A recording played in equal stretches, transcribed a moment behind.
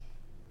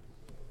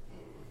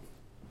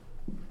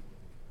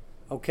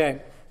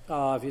Okay,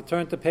 if you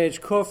turn to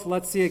page Kuf,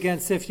 let's see again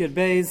Sif Yud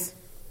Beis.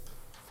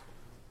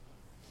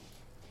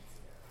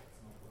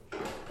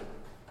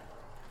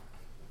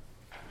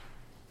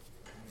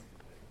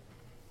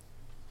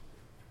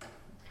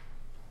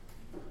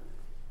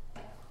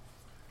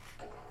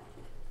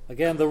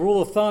 Again, the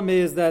rule of thumb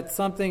is that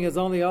something is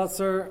only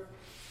Asr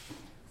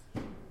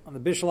on the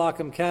Bishul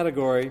Akum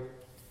category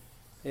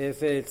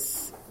if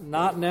it's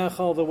not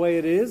Nechal the way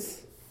it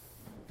is,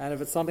 and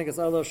if it's something that's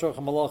Elo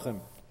Shochem Malachim.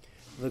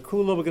 The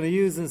kula we're going to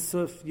use in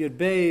Sif Yud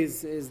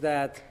Beis is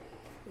that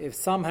if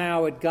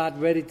somehow it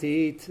got ready to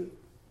eat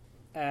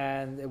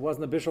and it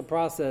wasn't a bishul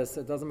process,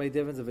 it doesn't make a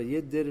difference if a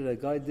yid did it, a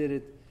guy did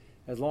it.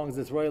 As long as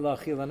it's Roy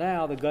Lachila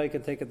now, the guy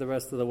can take it the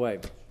rest of the way.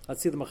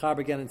 Let's see the Machaber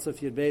again in Sif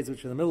Yud Beis,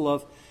 which we're in the middle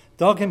of.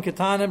 Dogim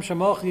ketanim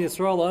shamochi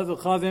Yisrael ovel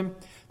chavim.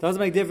 Doesn't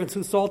make a difference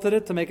who salted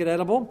it to make it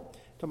edible.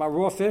 To my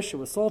raw fish, it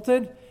was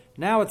salted.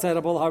 Now it's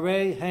edible.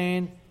 Harei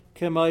hein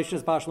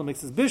k'maishis bashal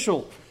mixes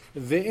bishul.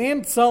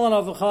 Ve'im tzalan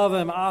of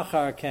chavim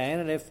achar kain.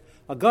 And if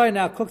a guy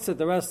now cooks it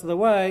the rest of the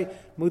way,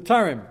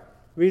 mutarim.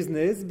 Reason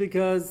is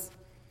because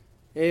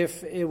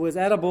if it was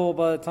edible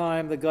by the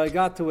time the guy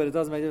got to it, it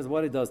doesn't make a difference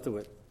what he does to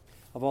it.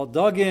 Of all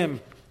dogim,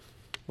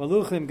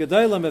 maluchim,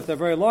 gedalim, if they're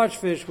very large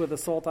fish with the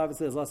salt,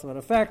 obviously there's less of an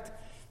effect.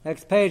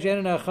 Next page,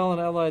 since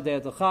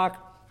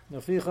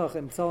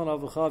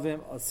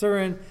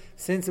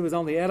it was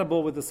only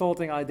edible with the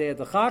salting idea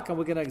dechak, and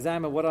we're going to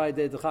examine what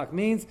idea dechak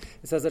means.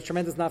 It says a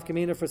tremendous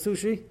nafkamina for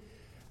sushi,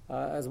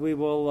 as we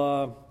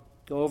will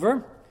go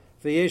over.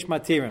 V'yesh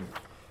matirim.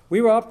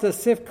 We were up to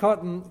Sif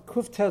Cotton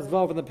Kuf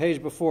Tezvav on the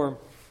page before.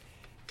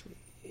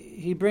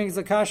 He brings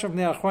a kasha from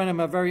the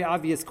Achronim, a very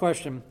obvious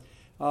question.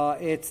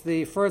 It's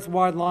the first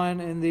wide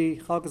line in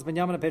the Chalkas Ben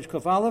Yamin on page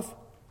Kuf Aleph.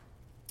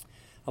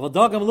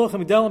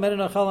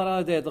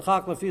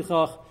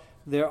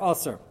 They're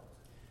Aser.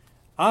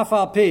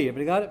 Afal Pi,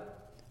 everybody got it?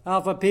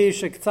 Alpha Pi,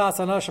 Shektas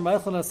Anashim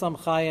Echlana Sam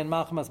Chayin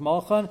Machmas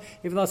Malchan.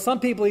 Even though some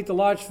people eat the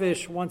large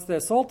fish once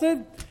they're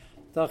salted,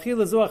 the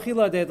Achila Zu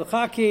Achila De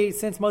Dechaki,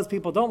 since most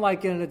people don't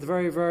like it and it's a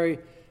very, very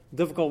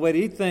difficult way to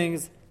eat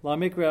things, La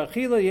Mikra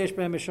Achila, Yesh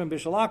Ben Mishum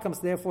Bishalakam,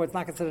 so therefore it's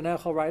not considered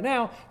Nechel right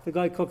now. If the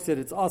guy cooks it,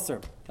 it's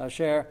Aser.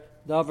 Kasher,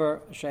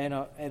 Davar,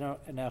 Sheina,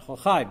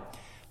 Nechel Chai.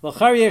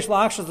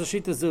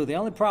 The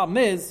only problem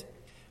is,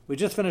 we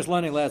just finished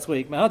learning last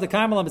week. What's the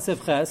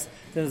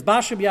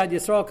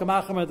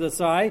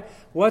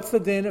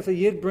din if a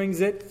yid brings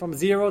it from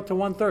 0 to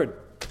 1/3?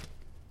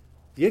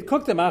 The yid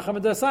cooked it, macham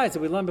dasai. So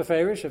we learn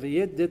beferish. If a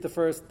yid did the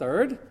first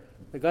third,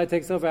 the guy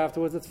takes over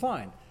afterwards, it's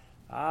fine.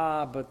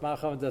 But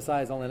macham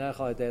dasai is only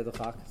nechal day of the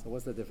chak. So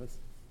what's the difference?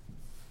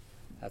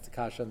 That's a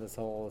kasha in this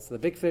whole. So the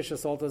big fish, the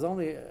salt is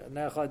only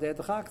nechal day of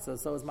the chak. So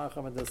is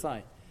macham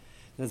dasai.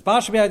 There's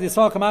Bashmi had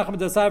Yisrael Kamacham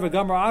Desai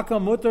V'Gamar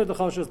Akam Mutter the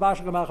Choshes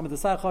Bashmi Kamacham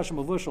Desai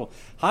Choshem Avushal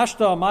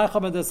Hashta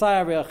Ma'acham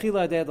Desai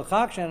Re'achila Dei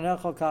Dechak Shen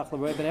Echol Kach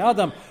L'Rebnei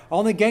Adam.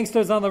 Only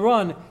gangsters on the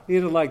run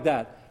eat it like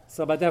that.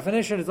 So by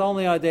definition, it's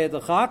only Dei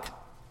Dechak.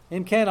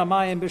 Im Ken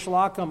Amayim Bishul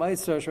Akam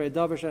Eitzer Shrei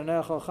Davar Shen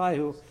Echol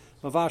Chayhu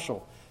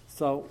Mavashal.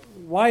 So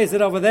why is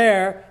it over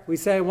there? We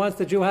say once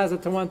the Jew has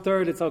it to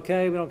 1/3, it's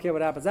okay. We don't care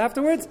what happens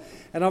afterwards.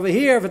 And over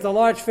here, if it's a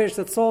large fish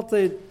that's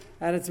salted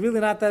and it's really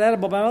not that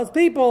edible by most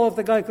people, if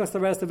the guy cooks the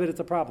rest of it,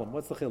 it's a problem.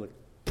 What's the chilik?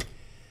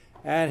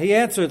 And he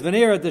answered,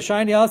 Venera, the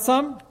shiny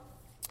asam,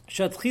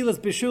 shatchilas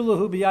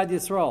bishulahu biyad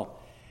Yisrael.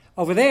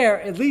 Over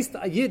there, at least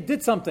a yid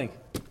did something.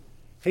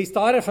 He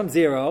started from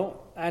 0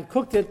 and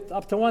cooked it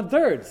up to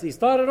 1/3. So he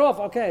started off,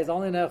 okay, it's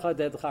only nechad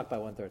dechak by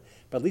 1/3.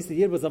 But at least the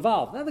yid was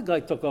involved. Then the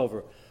guy took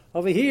over.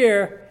 Over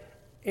here,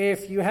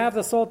 if you have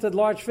the salted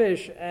large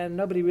fish and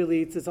nobody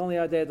really eats, it's only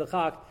adei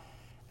dechak,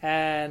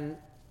 and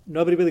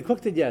nobody really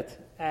cooked it yet,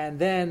 and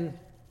then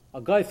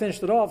a guy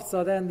finished it off,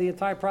 so then the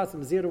entire process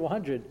from 0 to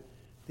 100,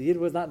 the yid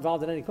was not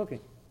involved in any cooking.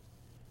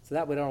 So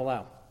that we don't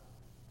allow.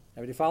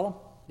 Everybody follow?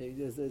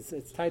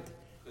 It's tight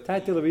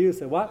to the review.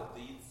 Say what?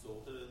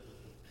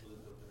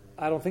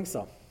 I don't think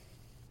so.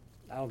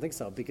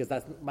 Because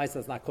that's Maisa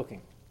is not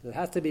cooking. It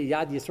has to be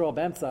Yad Yisrael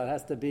B'emsa.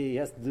 He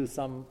has to do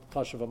some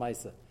Kosh of a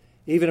Maisa.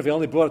 Even if he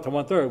only brought it to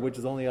 1/3, which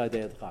is only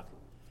Idea of Chak.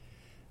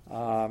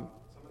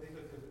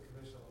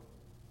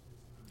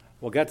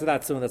 We'll get to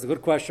that soon. That's a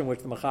good question, which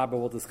the Mechaber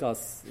will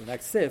discuss in the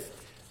next Sif.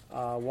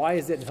 Why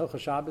is it in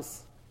Hilchos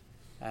Shabbos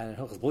and in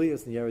Hilchos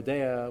Blius and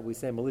Yeridea we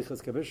say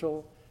Malichas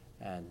Kabishol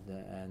and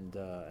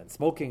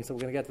smoking? So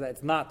we're going to get to that.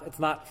 It's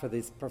not for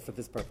this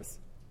purpose.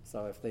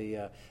 So if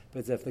the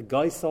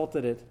guy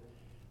salted it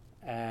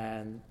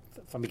and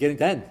from beginning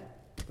to end,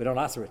 we don't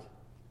answer it.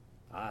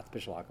 It's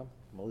Bishul Hakam.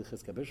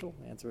 Malichas Kabishul.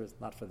 The answer is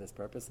not for this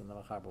purpose, and the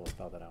Mechaber will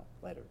spell that out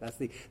later. That's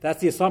the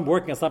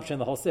working assumption in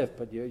the whole Sif,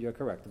 but you're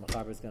correct. The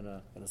Mechaber is going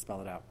to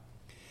spell it out.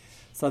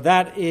 So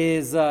that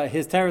is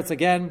his teretz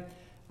again.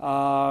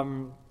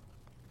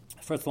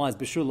 First line is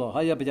Bishulo.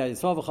 Haya b'yay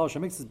Yisrael v'chol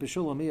shemixes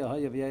Bishulo miya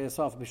haya b'yay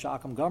Yisrael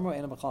v'bishakam gamro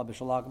ena b'chal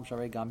b'shalakam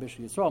sharei gam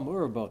Bishul Yisrael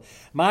mu'urbo.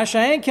 Ma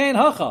she'en kein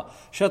hacha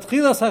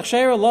shatchilas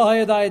hachsher lo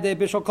haya da'idei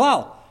Bishul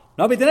klal.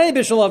 No b'dinei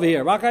bishul over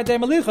here. Rakai de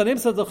malicha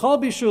nimsa d'chol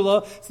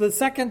bishula. So the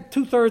second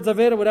 2/3 of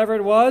it, or whatever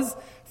it was,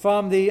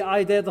 from the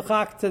idei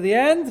d'chak to the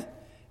end,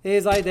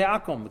 is idei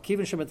akum.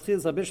 Kivin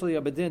shemetchilas habishul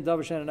yabedin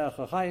davar shen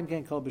nechachayim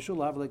ken kol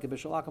bishula havlik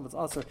bishul akum. It's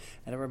aser,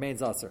 and it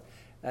remains aser.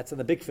 That's in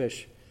the big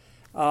fish.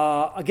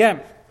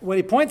 Again, what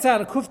he points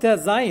out in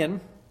Kufteh Zayin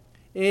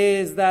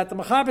is that the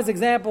Mechaber's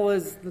example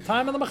is the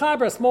time of the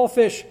Mechaber, a small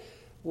fish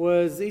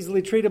was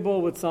easily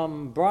treatable with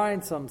some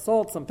brine, some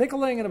salt, some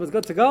pickling, and it was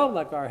good to go,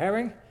 like our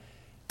herring.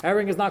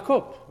 Herring is not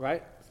cooked,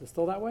 right? Is it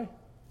still that way?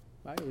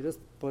 Right? You just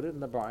put it in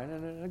the brine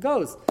and it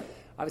goes.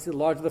 Obviously, the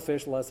larger the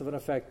fish, the less of an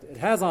effect it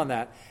has on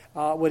that.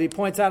 What he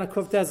points out in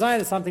Kufteh Zayin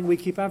is something we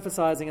keep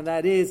emphasizing, and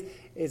that is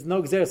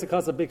no gzeres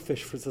because a big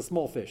fish versus a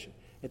small fish.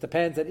 It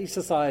depends at each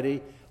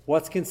society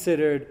what's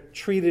considered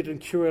treated and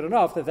cured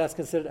enough that that's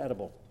considered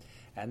edible.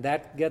 And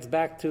that gets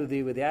back to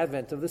with the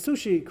advent of the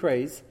sushi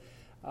craze.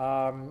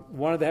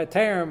 One of the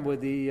heterim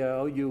with the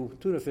OU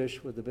tuna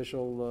fish, with the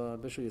Bishul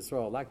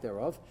Yisrael, lack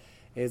thereof,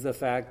 is the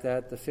fact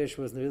that the fish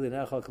was really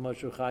nechal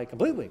k'moshu chai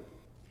completely.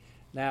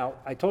 Now,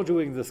 I told you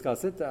we can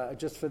discuss it,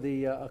 just for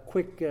the a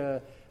quick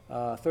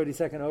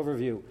 30-second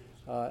overview.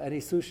 Any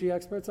sushi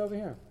experts over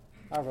here?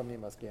 Avram, you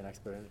must be an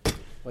expert in it,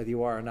 whether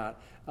you are or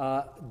not.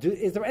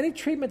 Is there any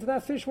treatment to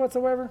that fish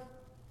whatsoever?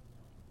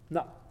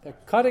 No. They're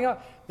cutting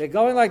up, they're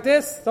going like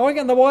this, throwing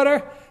it in the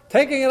water,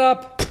 taking it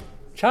up,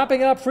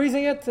 chopping it up,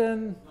 freezing it,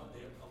 and... No,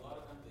 a lot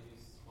of times they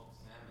use smoked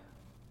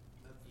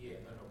salmon.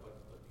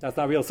 But that's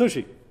not real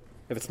sushi.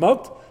 If it's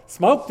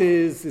smoked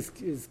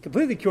is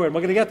completely cured.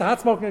 We're going to get the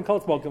hot smoking and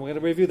cold smoking. We're going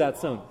to review that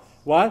soon.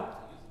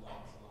 What?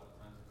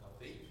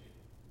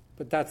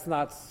 But that's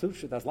not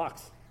sushi, that's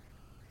lox.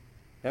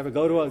 You ever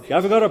go to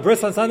a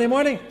bris on Sunday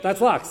morning?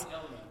 That's lox.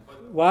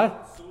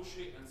 What?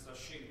 Sushi and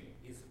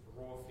sashimi is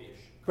raw fish.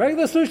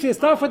 Regular sushi is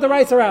stuffed with the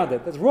rice around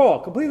it. It's raw,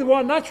 completely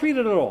raw, not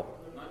treated at all.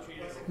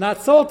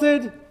 Not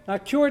salted,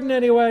 not cured in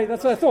any way.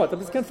 That's what I thought. I'm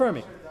just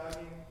confirming.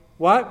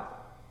 What?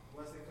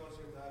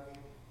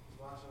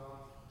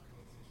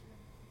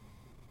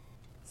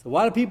 So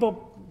why do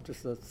people,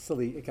 just a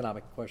silly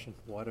economic question,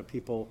 why do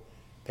people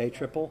pay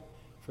triple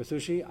for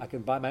sushi? I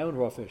can buy my own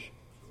raw fish,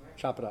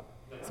 chop it up.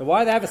 So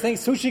why do they have a thing,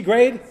 sushi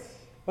grade?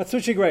 What's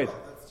sushi grade?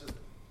 Well, that's just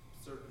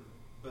certain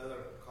better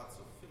cuts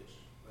of fish.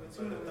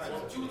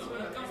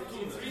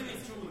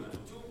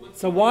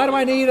 So why do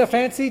I need a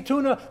fancy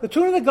tuna? The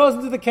tuna that goes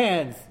into the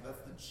cans.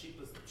 That's the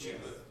cheapest.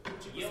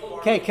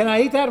 Okay, can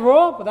I eat that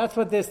raw? Well, that's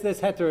what this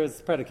heter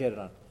is predicated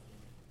on.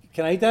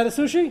 Can I eat that as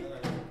sushi?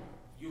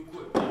 You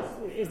could.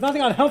 There's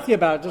nothing unhealthy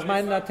about it. Just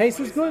mine that taste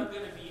is good. It's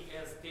not going to be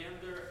as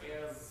tender,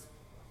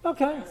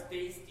 as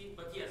tasty,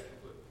 but yes, you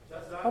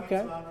could. Okay.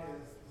 Is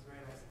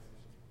very nice.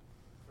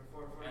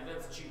 And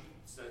that's cheap.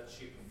 It's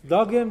cheap.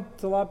 Dogim,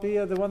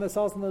 tilapia, the one that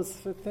sells in those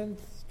thin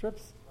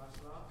strips.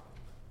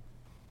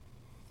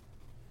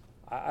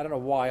 I don't know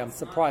why I'm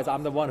surprised.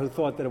 I'm the one who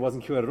thought that it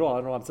wasn't cured at all. I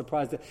don't know. I'm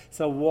surprised.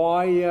 So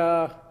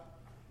why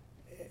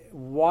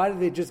did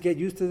they just get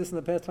used to this in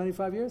the past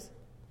 25 years?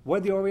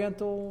 What did the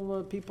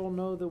Oriental people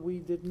know that we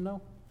didn't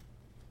know?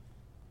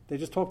 They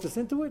just talked us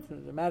into it?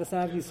 Madison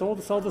Avenue sold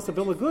us a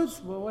bill of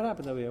goods? Well, what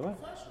happened over here? What?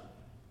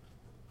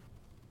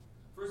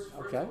 First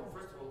Okay. of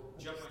all,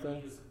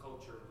 Japanese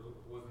culture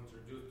was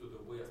introduced to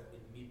the West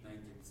in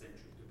mid-19th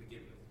century to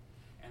begin with.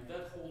 And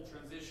that whole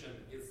transition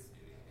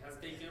has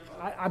taken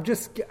about...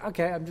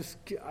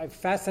 I'm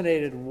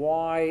fascinated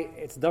why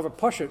it's Davar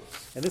Pashut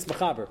in this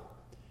Mechaber,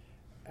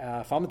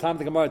 from the time of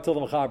the Gemara till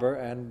the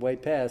Mechaber and way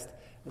past,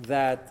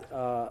 that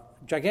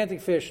gigantic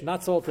fish,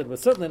 not salted, was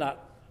certainly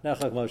not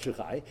Nechal K'moshe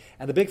Chai,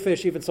 and the big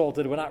fish, even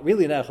salted, were not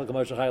really Nechal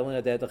K'moshe Chai,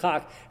 only Adei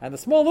Dechak, and the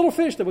small little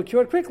fish that were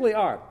cured quickly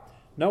are.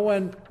 No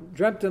one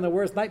dreamt in the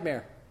worst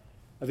nightmare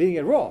of eating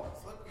it raw.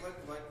 It's like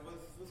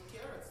with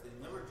carrots. They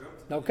never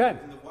dreamt Okay.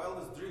 in the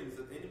wildest dreams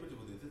that anybody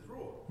would eat it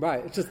raw.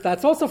 Right. It's just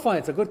that's also fine.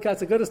 It's a good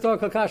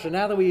historical kasha.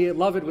 Now that we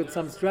love it with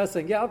some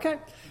stressing, yeah, okay.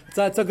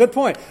 So it's a good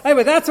point.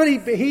 Anyway, that's what he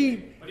But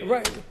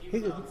right.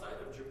 even outside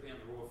of Japan,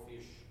 raw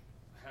fish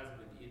has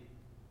been eaten,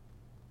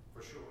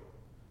 for sure.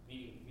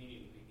 Meaning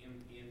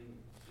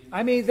in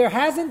I mean, there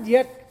hasn't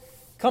yet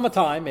come a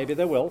time. Maybe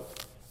there will.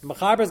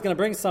 Mechaber is going to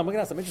bring some. We're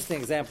going to have some interesting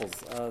examples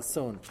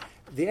soon.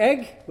 The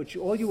egg, which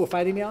all you were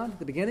fighting me on at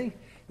the beginning,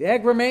 the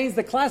egg remains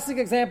the classic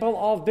example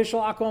of bishul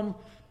akum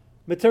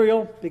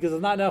material because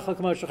it's not nechal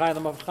k'moshe chai. The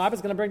Mechaber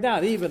is going to bring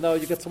down, even though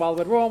you get swallowed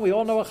it raw. We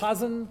all know a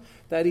chazan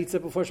that eats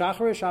it before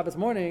Shacharis, Shabbos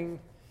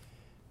morning.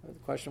 The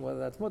question whether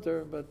that's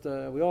mutter, but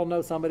we all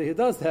know somebody who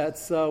does that.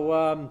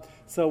 So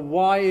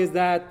why is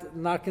that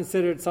not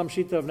considered some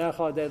shita of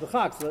nechal adei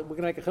dechak? So we're going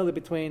to make a chiluk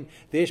between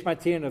the ish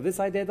matirin of this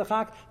adei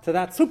dechak to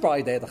that super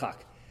adei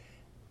dechak.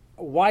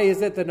 Why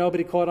is it that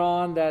nobody caught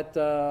on that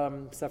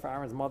Sefer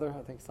Aaron's mother,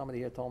 I think somebody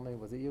here told me,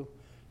 was it you,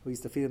 who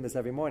used to feed him this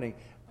every morning?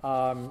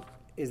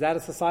 Is that a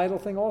societal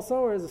thing also,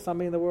 or is it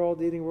somebody in the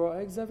world eating raw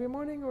eggs every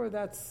morning, or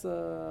that's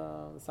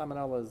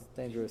salmonella is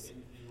dangerous?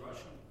 in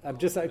Russian, I'm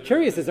just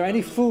curious, is there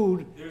any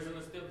food? there's an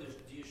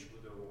established dish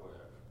with a raw egg.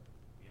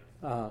 Yes.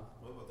 Uh-huh.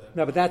 What about that?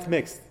 No, but that's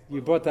mixed.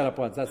 You brought that up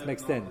once. That's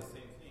mixed in. The same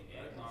thing,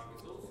 right? Eggnog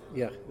is also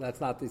Yeah, that's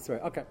not the story.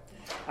 Okay.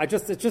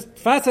 It's just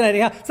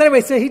fascinating. So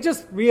anyway, so he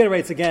just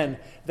reiterates again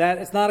that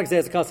it's not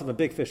exactly a custom of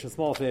big fish and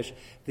small fish.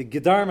 The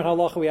Gedarim and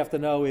Halacha we have to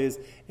know is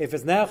if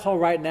it's Nechal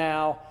right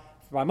now,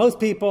 by most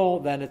people,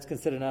 then it's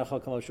considered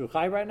Nechal Kamoshu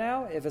Chai right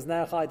now. If it's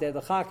Nechal Day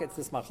the Chak, it's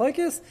this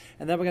Machlekes.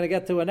 And then we're going to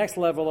get to a next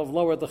level of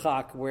lower the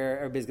Chak where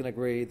everybody's going to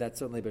agree that's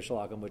certainly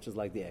Bishalagim, which is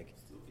like the egg.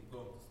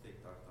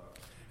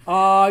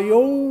 I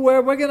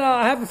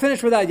haven't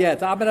finished with that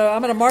yet. I'm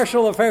gonna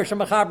marshal of Ferish and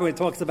Mechaber. He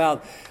talks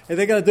about if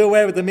they're gonna do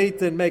away with the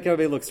meat and make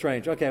everybody look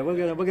strange. Okay,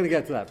 we're gonna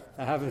get to that.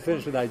 I haven't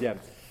finished with that yet.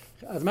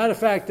 As a matter of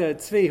fact,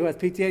 Tzvi, who has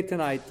PTA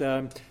tonight,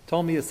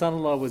 told me his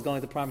son-in-law was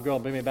going to Prime Grill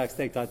and bring me back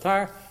steak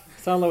tartare.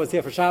 Son-in-law was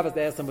here for Shabbos.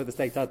 They asked him where the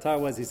steak tartare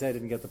was. He said he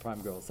didn't get the Prime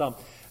Grill. So,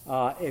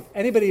 if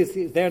anybody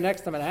is there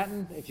next to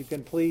Manhattan, if you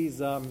can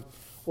please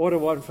order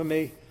one for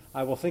me,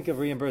 I will think of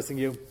reimbursing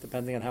you,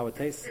 depending on how it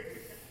tastes.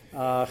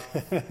 And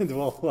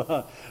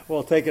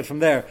we'll take it from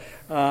there.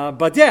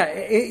 But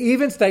yeah,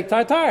 even steak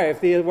tartare,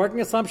 if the working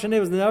assumption it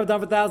was never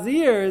done for 1,000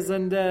 years,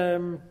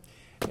 and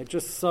it's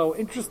just so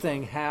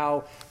interesting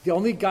how the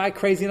only guy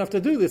crazy enough to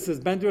do this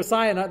is Ben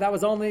Durasai, and that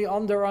was only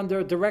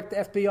under direct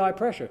FBI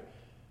pressure.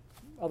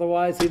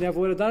 Otherwise, he never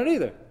would have done it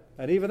either.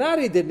 And even that,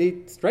 he didn't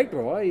eat straight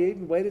raw. He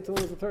even waited till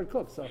it was the third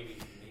cook. So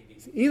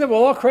either we're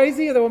all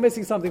crazy, or we're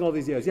missing something all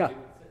these years. Yeah,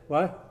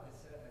 what?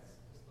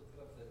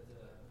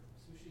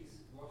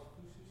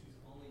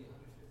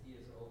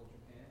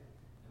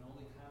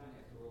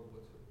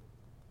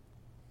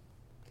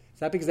 Is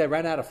that because they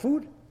ran out of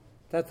food?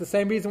 That's the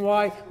same reason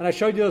why, when I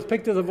showed you those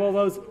pictures of all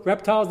those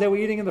reptiles they were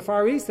eating in the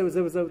Far East, there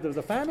was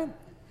a famine?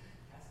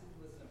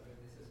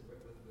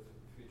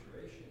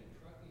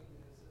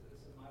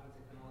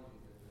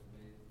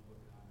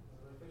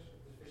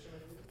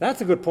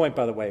 That's a good point,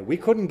 by the way. We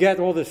couldn't get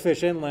all this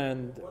fish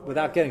inland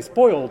without getting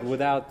spoiled,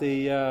 without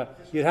the,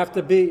 you'd have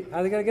to be, how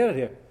are they going to get it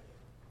here?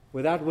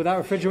 Without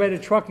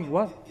refrigerated trucking,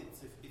 what?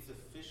 It's a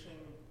fishing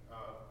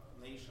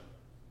nation.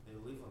 They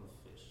live on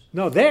fish.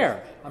 No,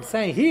 there. I'm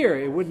saying here,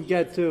 it wouldn't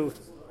get to...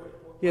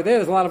 Yeah,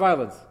 there's a lot of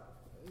islands.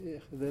 Yeah,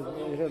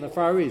 the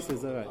Far East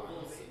is all right.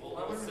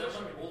 All those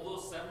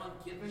salmon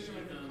kids,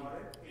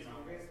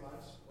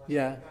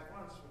 yeah.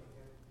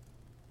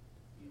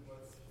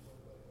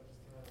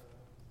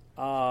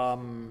 By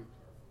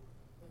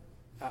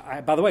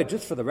the way,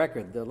 just for the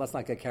record, let's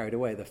not get carried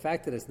away. The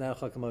fact that it's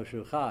Nechal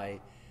Kamoshu Chai,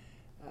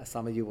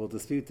 some of you will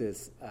dispute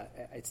this,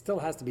 it still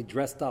has to be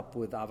dressed up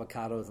with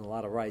avocados and a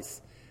lot of rice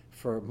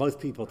for most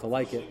people to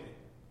like it.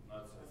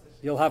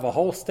 You'll have a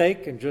whole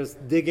steak and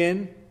just dig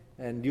in,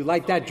 and you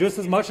like that just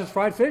as much as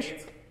fried fish?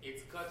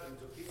 It's cut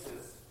into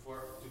pieces to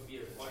be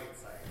a bite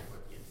size for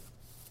kids.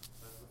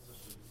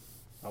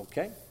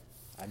 Okay.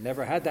 I've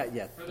never had that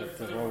yet, but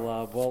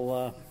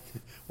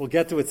we'll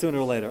get to it sooner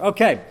or later.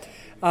 Okay.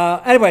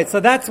 Anyway, so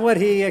that's what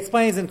he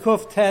explains in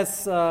Kuf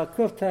Tes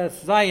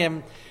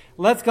Zayim.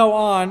 Let's go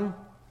on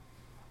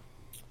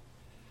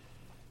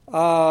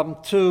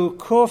to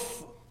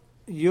Kuf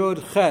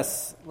Yud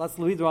Ches. Let's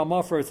read the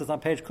Ramah first. It's on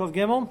page Kuf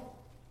Gimel.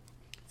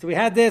 So we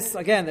had this,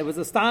 again, there was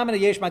a stam and a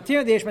yesh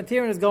matir. The yesh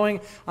matir is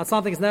going on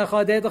something that's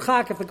nechal adei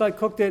d'chak. If the guy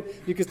cooked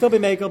it, you could still be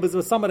makel because it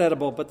was somewhat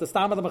edible. But the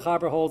stam of the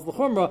mechaber holds the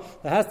chumrah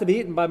that has to be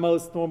eaten by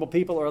most normal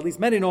people, or at least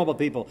many normal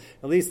people.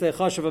 At least the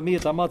chashav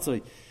amiyat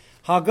hamatzui.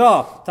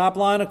 Hagah, top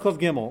line of Kuf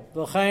Gimel.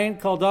 V'chein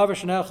kol davar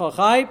shenechal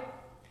chai.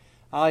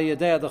 Al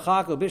yedei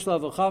d'chak u'bishla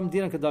v'cham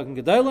dinan kedakin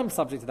gedolim.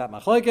 Subject to that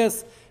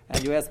machlokes.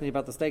 And you asked me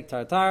about the steak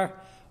tartar.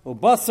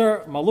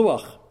 U'basar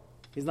maluach.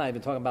 He's not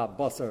even talking about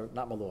basar,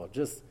 not maluach.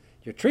 Just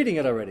you're treating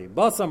it already.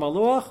 Basar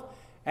maluach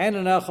and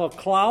an echol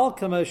klal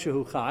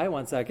kamoshu chai.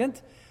 1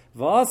 second.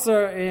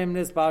 V'asar im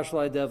nisbash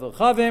la'ideh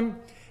v'chavim.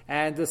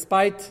 And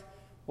despite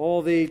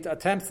all the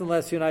attempts in the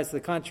last few nights to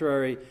the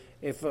contrary,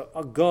 if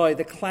a guy,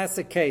 the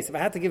classic case, if I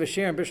had to give a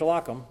share in Bishul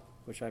Akum,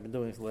 which I've been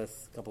doing for the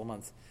last couple of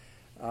months,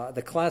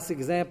 the classic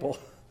example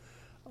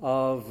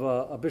of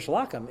a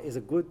Bishul Akum is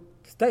a good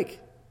steak.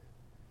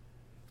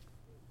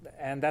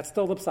 And that's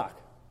still the psak.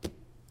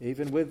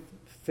 Even with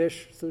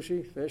fish,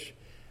 sushi, fish,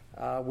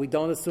 we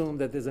don't assume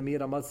that there's a miyat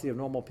amatzi of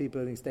normal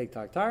people eating steak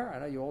tartar. I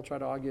know you all try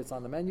to argue it's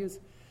on the menus.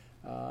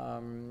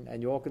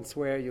 And you all can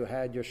swear you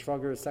had your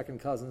shvager's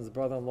second cousin's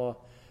brother-in-law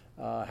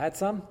had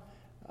some.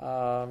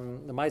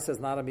 The Maisa is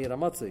not a miyat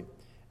amatzi.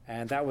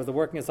 And that was the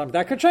working assumption.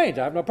 That could change.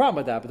 I have no problem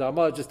with that. But I'm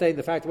just stating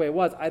the fact the way it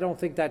was. I don't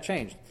think that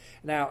changed.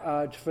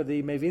 Now, for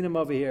the mevinim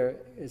over here,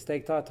 is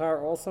steak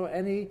tartar also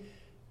any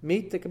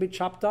meat that can be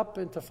chopped up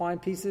into fine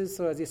pieces,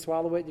 so as you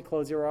swallow it, you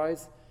close your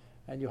eyes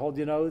and you hold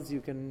your nose,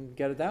 you can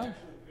get it down? It's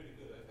actually pretty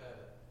good. I've had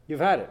it. You've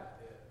had it?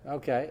 Yeah.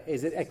 Okay.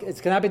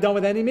 Can that be done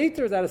with any meat,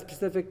 or is that a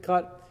specific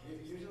cut?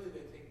 Usually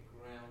they take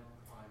ground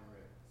prime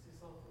rib.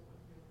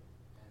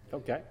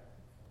 Okay.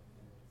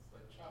 It's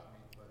like chopped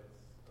meat, but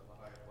it's of a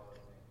higher quality.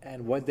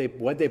 And what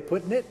they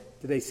put in it?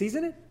 Did they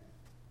season it?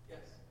 Yes.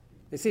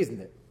 They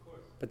seasoned it. Of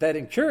course. But they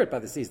didn't cure it by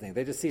the seasoning.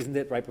 They just seasoned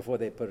it right before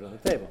they put it on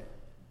the table.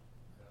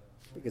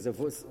 Because if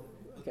it was...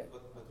 Okay.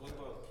 But what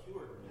about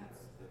cured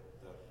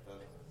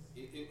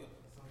meats?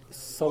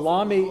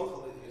 Salami... There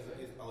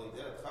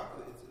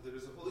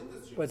is a whole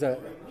industry. Was a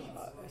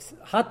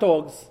Hot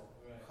dogs.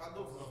 Hot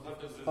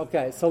dogs is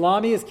Okay,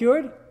 salami is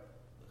cured?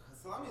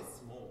 salami is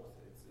smoked.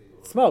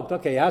 It's Smoked.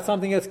 Okay, you have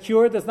something that's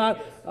cured. That's not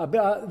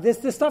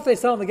this stuff they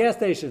sell in the gas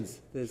stations.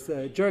 This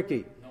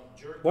jerky. No,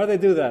 jerky. Why do they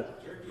do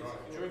that?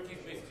 Jerky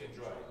is basically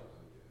dry.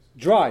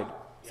 Dried.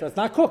 So it's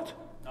not cooked.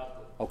 Not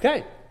cooked.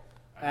 Okay.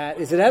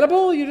 Is it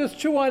edible? You just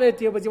chew on it,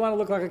 but you want to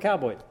look like a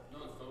cowboy. No,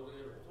 it's totally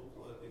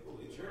edible. people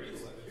eat jerky.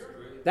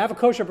 They have a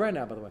kosher brand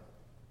now, by the way.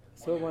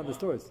 Still one of the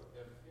stores.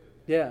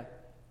 Yeah.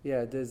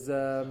 Does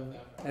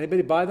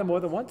anybody buy them more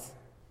than once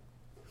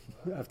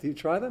after you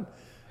try them?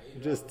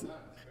 Just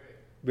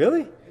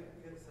really?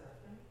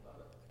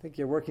 I think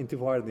you're working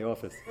too hard in the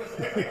office.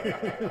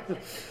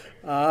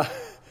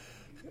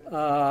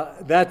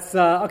 That's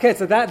okay.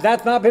 So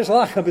that's not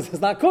bishlach because it's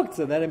not cooked.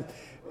 So then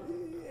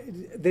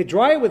they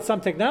dry it with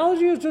some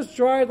technology, or just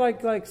dried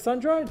like sun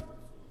dried.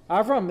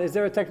 Avram, is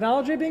there a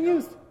technology being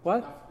used?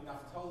 What?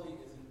 Naftali is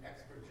an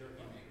expert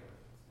jerky maker.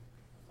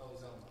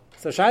 Naftali Zellman.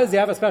 So Shai, does he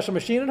have a special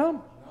machine at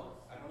home? No,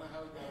 I don't know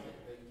how he does it,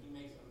 but he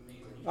makes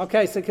amazing.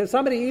 Okay, so can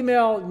somebody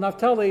email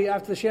Naftali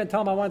after the Shia and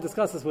tell him I want to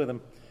discuss this with him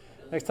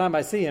next time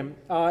I see him?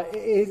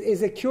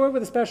 Is it cured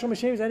with a special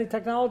machine? Is there any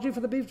technology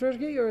for the beef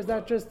jerky, or is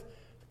that just?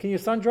 Can you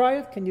sun dry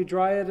it? Can you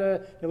dry it?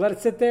 You let it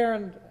sit there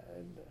and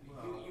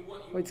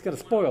it's going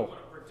to spoil. You want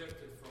to protect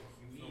it from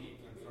humidity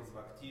And from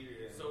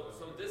bacteria. So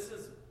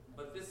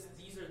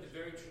these are the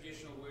very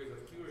traditional ways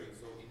of curing.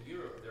 So in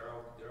Europe there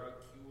are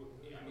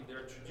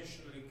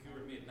traditionally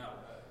cured meat. Now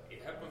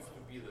it happens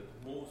to be that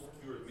most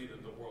cured meat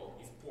in the world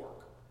is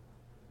pork,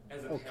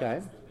 as it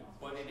Okay. happens to be.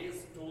 But it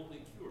is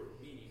totally cured,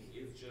 meaning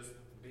it's just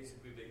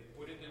basically they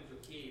put it into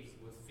caves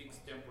with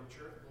fixed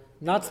temperature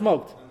Not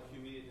smoked. And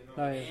humidity.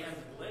 Oh, yeah. and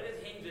let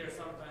it hang there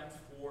sometimes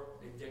for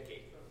a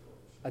decade.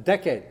 A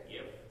decade.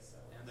 Yep.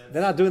 And that's,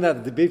 They're not doing that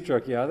with the beef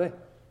jerky, are they?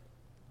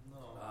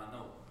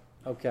 no,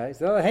 Okay,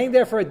 so they'll hang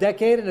there for a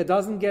decade and it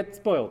doesn't get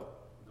spoiled.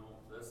 no,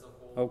 that's a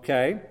whole.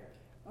 Okay,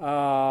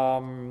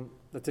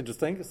 that's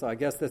interesting. So I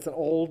guess that's an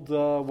old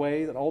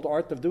way, an old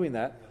art of doing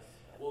that.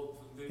 Well,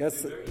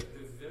 Yes. probably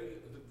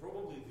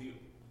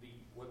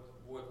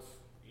what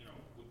you know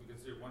would be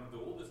considered one of the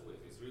oldest ways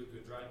is really to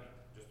dry meat,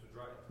 just to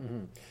dry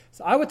it.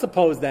 So I would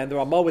suppose then the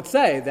Ramah would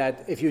say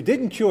that if you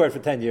didn't cure it for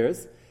 10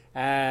 years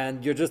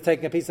and you're just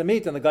taking a piece of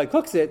meat and the guy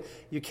cooks it,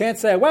 you can't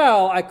say,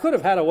 well, I could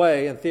have had a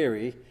way, in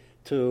theory,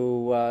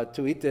 to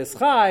eat this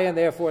chai and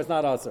therefore it's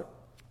not usher.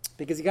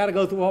 Because you got to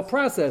go through a whole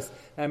process,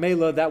 and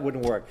Mela, that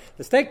wouldn't work.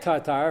 The steak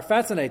tartare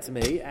fascinates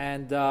me,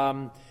 and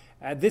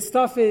this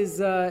stuff is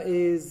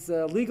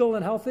legal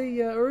and healthy,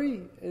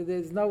 Uri?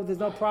 There's no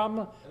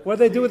problem. What do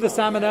they do with the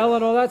salmonella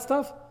and all that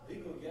stuff?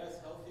 Legal, yes,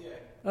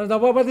 healthy. No,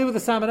 what do they do with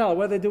the salmonella?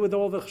 What do they do with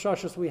all the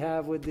chashashas we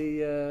have with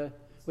the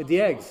eggs? It's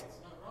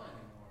not raw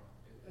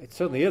anymore. It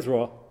certainly is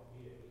raw.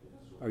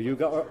 Or you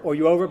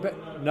over?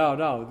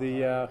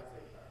 No,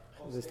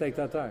 the steak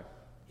tartare.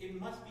 It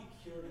must be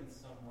cured in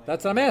some way.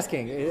 That's what I'm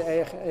asking.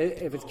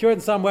 If it's cured in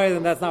some way,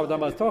 then that's not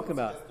what I'm talking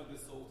about. It has to be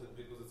salted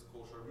because it's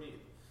kosher meat.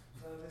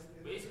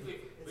 Basically,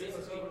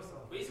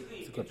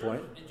 a good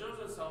point. In terms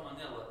of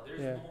salmonella, there's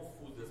Yeah. no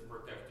food that's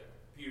protected.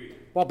 Period.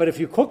 Well, but if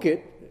you cook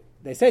it,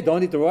 they say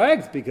don't eat the raw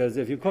eggs because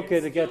if you cook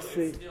it, it gets It's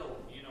the. still,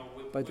 you know,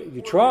 But with you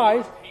poorly try.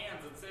 washed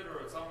hands, etc.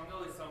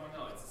 Salmonella is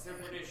salmonella. It's a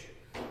separate issue.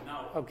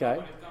 Now, Okay.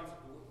 when it comes,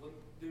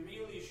 the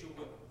real issue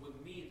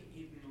with meat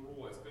eaten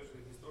raw,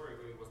 especially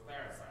historically, was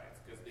parasites.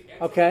 Because the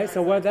extra Okay,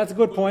 so parasites that's a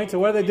good would point. be- So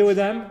what do they would do be with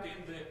them? trapped in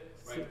the-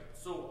 right.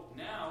 So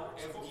now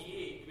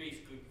FDA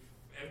basically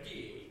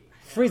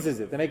Freezes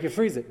it. They make you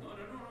freeze it. No.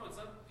 It's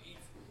not.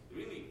 It's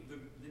really the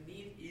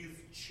meat is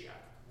checked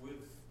with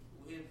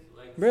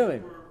like Really?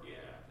 super,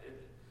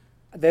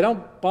 They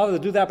don't bother to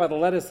do that by the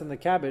lettuce and the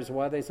cabbage.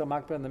 Why are they so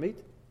makbid on the meat?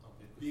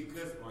 because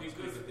It's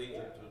a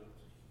danger to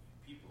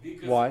people.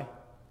 because Why?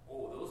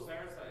 Oh, those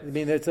parasites. I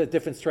mean, it's a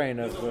different strain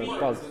of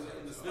bugs. The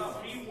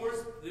three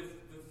worst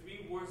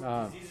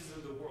diseases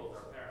in the world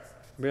are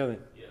parasites. Really?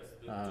 Yes,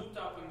 the two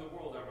top in the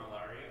world are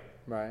malaria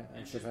Right.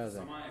 and That's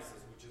surprising.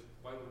 schistosomiasis, which is,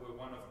 by the way,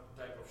 one of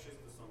type of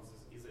schistosomes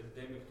is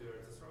endemic to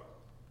Eretz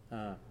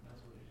Yisrael.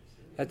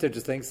 That's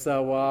interesting.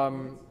 So,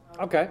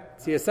 okay.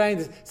 So you're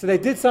saying, so they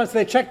did some, so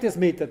they checked this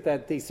meat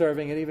that he's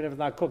serving, and even if it's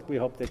not cooked, we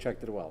hope they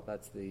checked it well.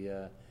 That's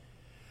the,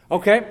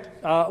 okay.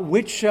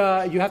 Which, you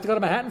have to go to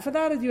Manhattan for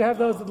that, or do you have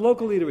those at the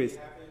local eateries? We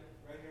have it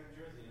right here in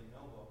Jersey, in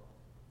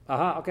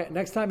Melbourne. Okay.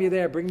 Next time you're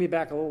there, bring me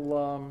back a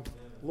little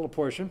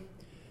portion,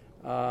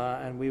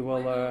 and we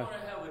will, I want to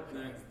have it the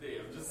next day.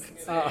 I'm just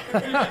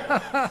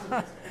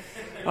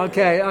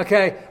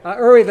Okay.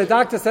 Uri, the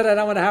doctor said I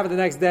don't want to have it the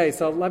next day,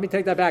 so let me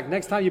take that back.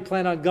 Next time you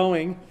plan on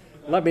going,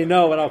 let me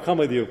know and I'll come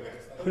with you.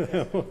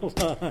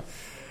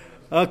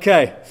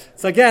 Okay.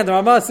 So again, the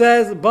Ramah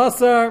says,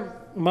 Basar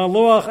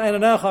maluach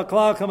enanecha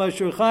klal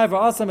kamashur chai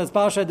v'asam es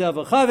basha del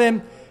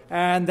v'chavim,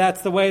 and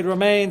that's the way it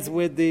remains,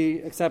 with the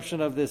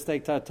exception of the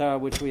steak tartare,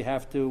 which we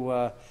have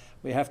to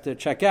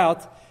check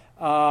out.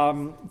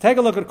 Take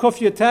a look at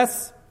Kufya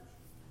Tes.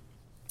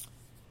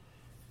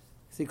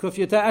 See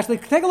Kufya Tes. Actually,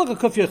 take a look at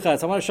Kufya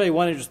Ches. I want to show you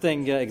one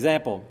interesting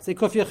example. See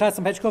Kufya Ches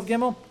and Pech Kuf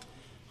Gimel.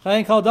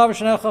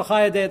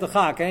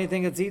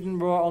 Anything that's eaten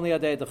raw only a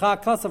day the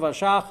chak. Kasav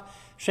hashach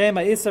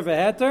shema iser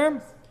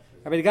veheter.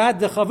 The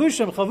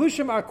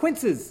chavushim are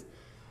quinces.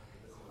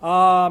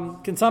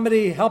 Can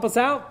somebody help us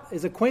out?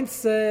 Is a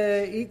quince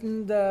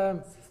eaten?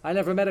 I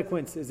never met a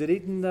quince. Is it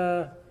eaten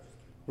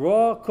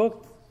raw,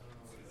 cooked?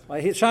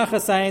 Shach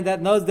is saying that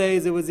in those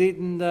days it was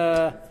eaten.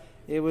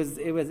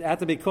 It had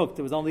to be cooked.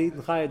 It was only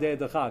eaten chaya day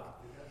the chak.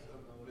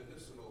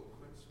 Medicinal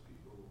quince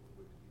people would eat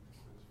quince. I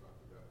forgot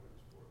what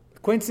it's for.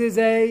 Quince is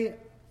a. You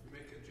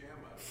make a jam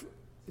out of it.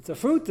 It's a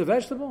fruit, a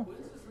vegetable.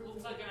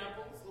 Looks like an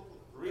apple.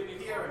 Really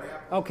Here, hard. an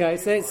apple. Okay,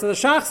 so the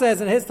Shach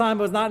says in his time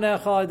it was not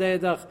Ne'echal Yedei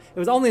Dech. It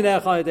was only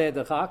Ne'echal Yedei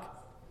Dechak.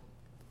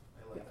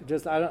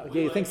 Just I don't.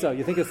 Yeah, you think so?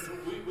 You think it's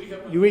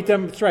you eat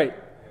them straight?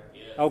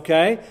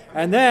 Okay,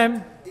 and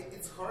then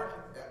It's hard.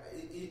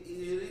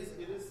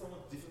 It is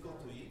somewhat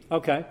difficult to eat.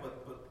 okay. But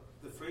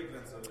the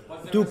fragrance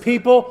of it. Do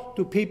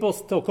people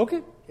still cook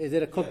it? Is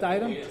it a cooked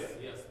item? Yes,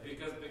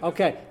 because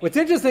Okay. What's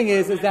interesting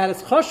is that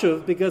it's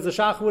chashuv because the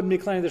Shach wouldn't be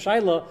claiming the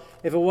Shaila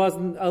if it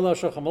wasn't Elo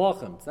Shulchan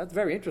Malachim. So that's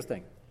very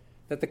interesting.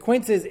 That the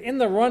quince is in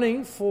the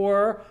running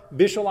for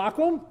Bishul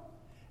Akum,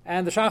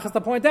 and the Shach has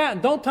to point out,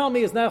 and don't tell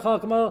me it's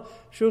Nechal Kamal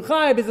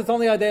Shulchai because it's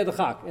only a day of the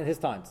Chak in his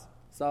times.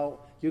 So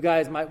you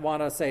guys might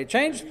want to say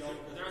change. there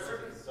are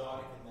certain.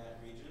 Exotic in that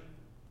region.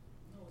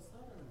 No, it's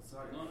not an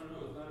exotic.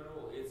 No, not at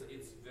all.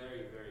 It's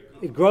very, very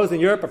good. It grows in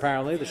Europe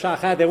apparently. The Shach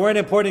had, they weren't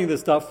importing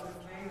this stuff.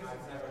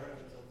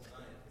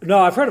 No,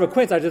 I've heard of a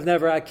quince. I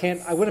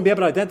wouldn't be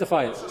able to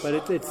identify it.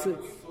 But it's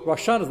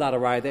Rosh Hashanah is not a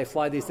riot. They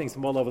fly these things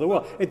from all over the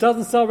world. It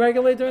doesn't sell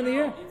regularly during the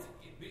year?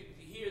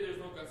 Here there's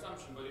no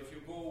consumption, but if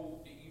you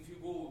go,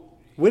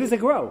 Where does it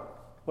grow?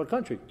 What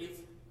country? it's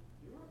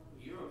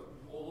Europe,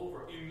 all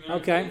over. In the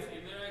Okay. In the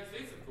United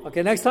States, of course.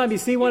 Okay, next time you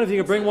see one, if you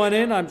could bring one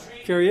in, I'm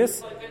curious.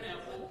 It's like an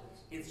apple.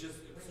 It's just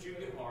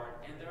extremely hard,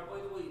 and there are,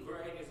 by the way,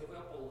 varieties of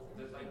apple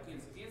that like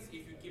quince. If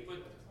you keep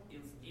it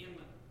in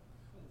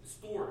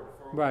stored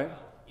for a Right. while,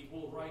 it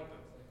will ripen.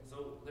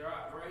 So there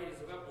are varieties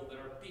of apple that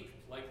are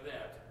picked like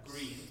that,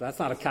 green. That's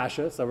not a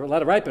kasha, so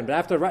let it ripen. But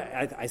after,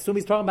 I assume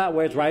he's talking about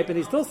where it's ripe, and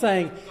he's still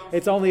saying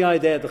it's only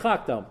idea the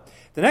chak though.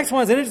 The next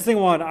one is an interesting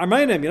one.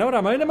 Armainim. You know what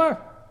armainim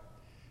are?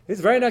 It's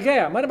very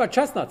nagea. Armainim are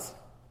chestnuts.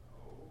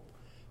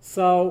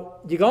 So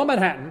you go in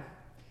Manhattan.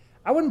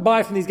 I wouldn't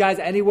buy from these guys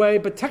anyway,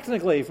 but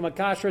technically, from a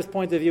kashrist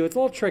point of view, it's a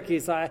little tricky.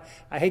 So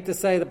I hate to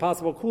say the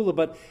possible cooler,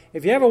 but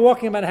if you're ever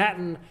walking in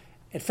Manhattan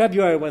in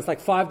February when it's like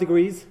 5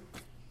 degrees,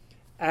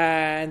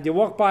 and you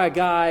walk by a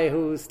guy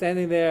who's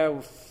standing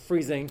there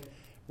freezing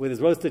with his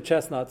roasted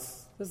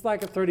chestnuts, this is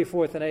like a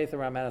 34th and 8th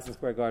around Madison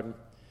Square Garden,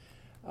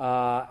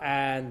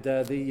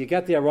 you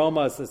get the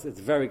aroma, it's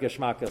very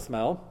geschmacka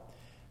smell,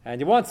 and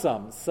you want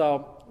some.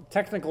 So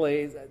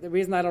technically, the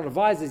reason I don't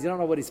advise is you don't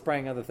know what he's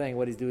spraying on the thing,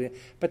 what he's doing.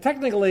 But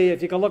technically,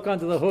 if you can look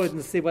under the hood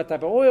and see what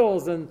type of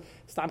oils and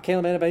stop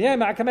killing it, yeah,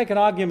 I can make an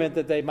argument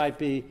that they might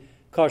be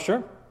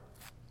kosher.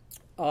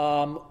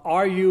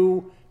 Are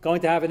you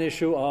going to have an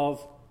issue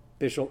of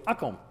Bishul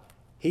Akum?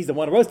 He's the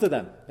one who roasted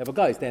them. You have a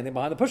guy standing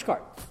behind the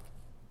pushcart.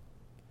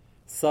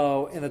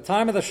 So in the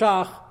time of the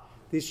Shach,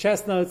 these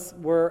chestnuts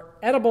were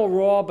edible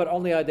raw, but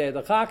only a day of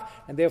the Chak,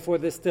 and therefore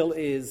this still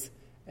is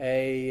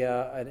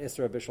an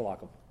Isra Bishul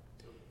Akum.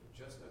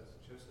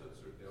 Chestnuts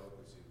are a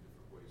delicacy in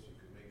different ways. You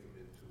can make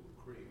them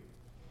into cream.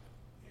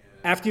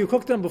 And After you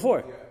cooked them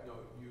before? yeah, no,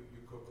 you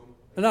cook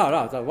them.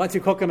 No. So once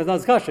you cook them, it's no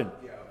discussion.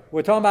 Yeah.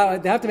 We're talking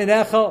about, they have to be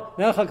Nechal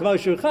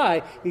K'mo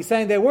Shuchai. He's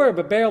saying they were,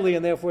 but barely,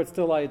 and therefore it's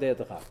still a day of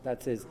the Chak.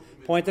 That's his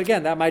point.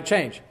 Again, that might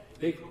change.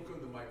 They cook them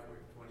in the microwave,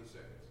 20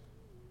 seconds.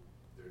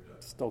 They're done.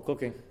 Still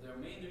cooking. Their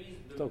main reason,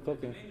 Still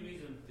cooking. The main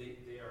reason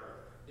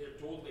they're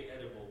totally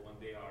edible when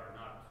they are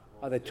not.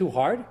 Are they too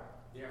hard?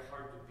 They are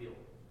hard to peel.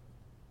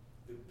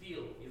 The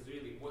peel is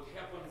really what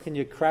happens. Can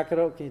you crack it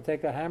out? Can you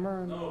take a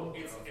hammer? No,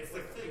 it's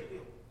like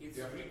it's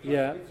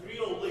Yeah. It's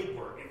real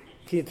labor.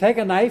 Can you take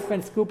a knife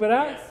and scoop it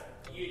out?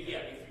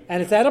 Yes.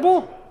 And it's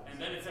edible?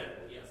 And then it's edible.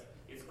 Yes.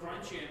 It's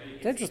crunchy and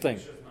It's interesting.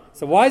 It's just not.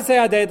 So why say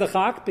Adei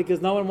Dechak?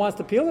 Because no one wants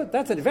to peel it?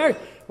 That's it.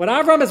 What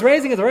Avram is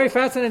raising is a very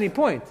fascinating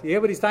point. You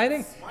hear what he's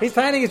tining? He's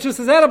tining it's just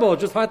as edible,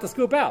 just hard to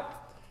scoop out.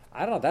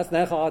 I don't know. That's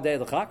Nechal Adei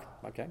Dechak.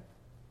 Okay.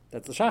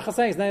 That's the Shach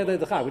saying it's Nechal Adei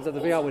Dechak. We just have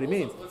to figure out what he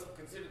means. Also, let's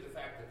consider the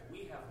fact that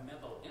we have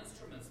metal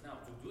instruments now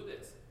to do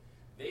this.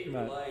 They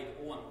relied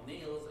on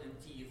nails and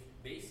teeth,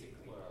 basically.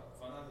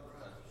 100%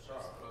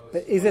 sharp.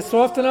 But is it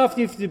soft enough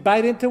if you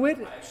bite into it?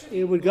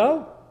 It would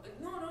go?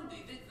 No,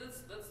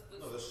 that's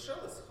No, the shell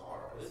is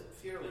hard. It's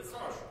fairly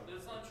hard.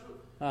 That's not true.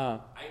 Uh,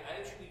 I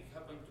actually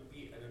happened to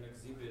be at an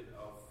exhibit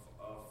of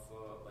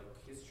like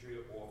history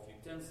of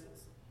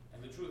utensils,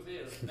 and the truth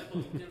is,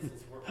 metal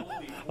utensils were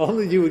only.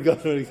 Only you would go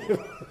to an exhibit.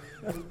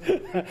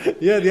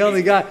 You're the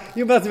only guy.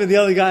 You must have been the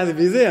only guy in the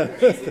museum.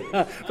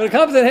 But it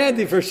comes in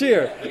handy for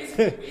sure.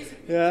 Basically,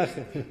 Yeah.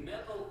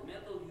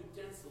 metal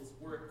utensils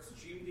were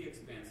extremely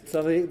expensive.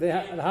 So the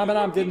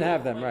Hamanam didn't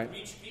have them, right?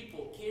 Rich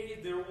people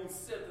carried their own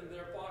set in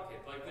their pocket,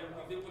 like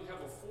they would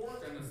have a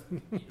fork and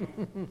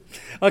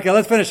a. Okay,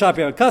 let's finish up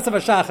here. Kasav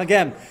Hashach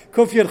again.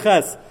 Kuf Yud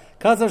Ches.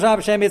 Kazav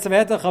Shabbos Shem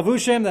Yitzaveta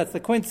Chavushim, that's the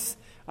quince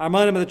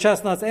armonim of the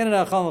chestnuts, and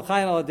an echal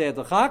l'chayin al adei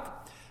adachak.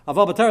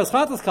 Aval b'teres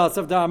chatas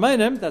kasav da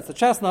armonim, that's the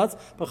chestnuts,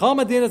 b'chol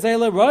medina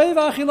zayla roiv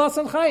achilas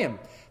and chayim.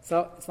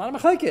 So it's not a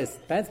machlekes.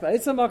 Depends by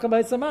itzam makam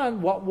b'itzaman,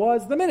 what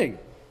was the minig?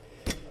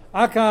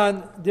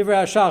 Akan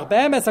divrei hashach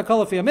be'emes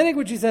hakol afi minig,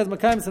 which he says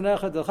makayim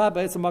sanecha d'chad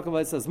b'itzam makam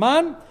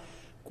b'itzazman.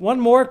 One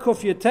more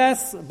kuf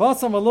yotes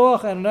basam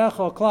aluach and an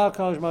echal klal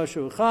kosh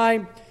moshu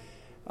chai.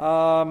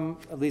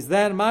 At least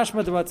then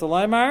mashma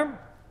d'ratzalaymar.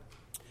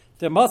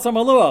 The masam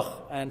maluach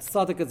and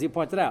tzaddik, as you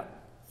pointed out,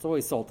 it's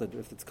always salted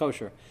if it's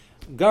kosher.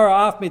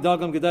 Gara af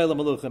midagam gedayla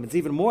maluchim. It's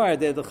even more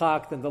the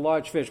chak than the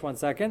large fish. 1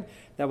 second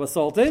that was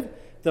salted.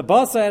 The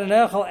basa and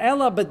an echal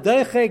ela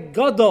b'deiche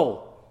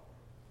gadol.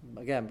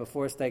 Again,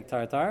 before steak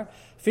tartar.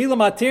 Fila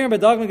matir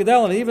b'dagam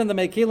gedalim. Even the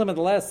mekilim in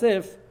the last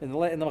sif in the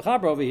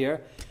mechaber over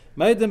here.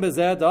 Meidim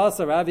bezeh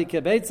da'asa ravi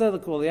kebetza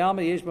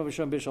l'kuliyama yesh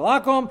b'mishum bishul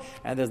akum,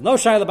 and there's no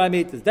shayla by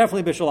meat. There's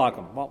definitely bishul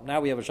akum. Well, now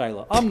we have a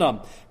shayla.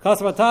 Amnam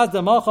kasavataz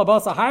de malcha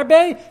basa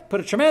harbe. Put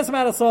a tremendous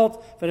amount of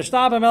salt for the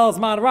shtab emel's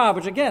man rab.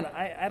 Which again,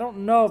 I don't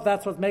know if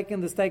that's what's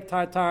making the steak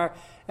tartar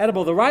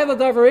edible. The rival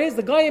dover is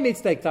the goyim eat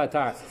steak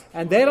tartar,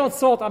 and they don't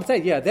salt. I'm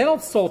saying, yeah, they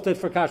don't salt it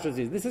for kasher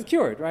disease. This is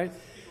cured, right?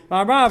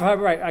 Rav,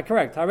 right,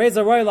 correct. Then it's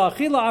ready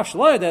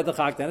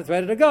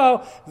to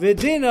go. And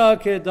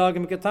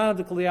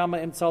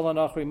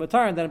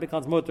then it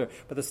becomes mutter.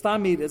 But the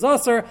stam meat is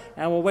usher,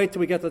 and we'll wait till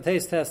we get the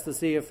taste test to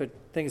see if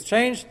things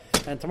changed.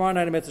 And tomorrow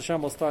night in Mitzvah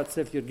Shem we'll start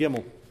Sif Yud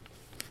Gimel. I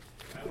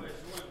just wanted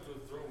to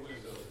throw in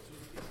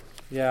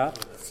the Yeah.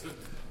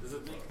 Does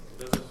it make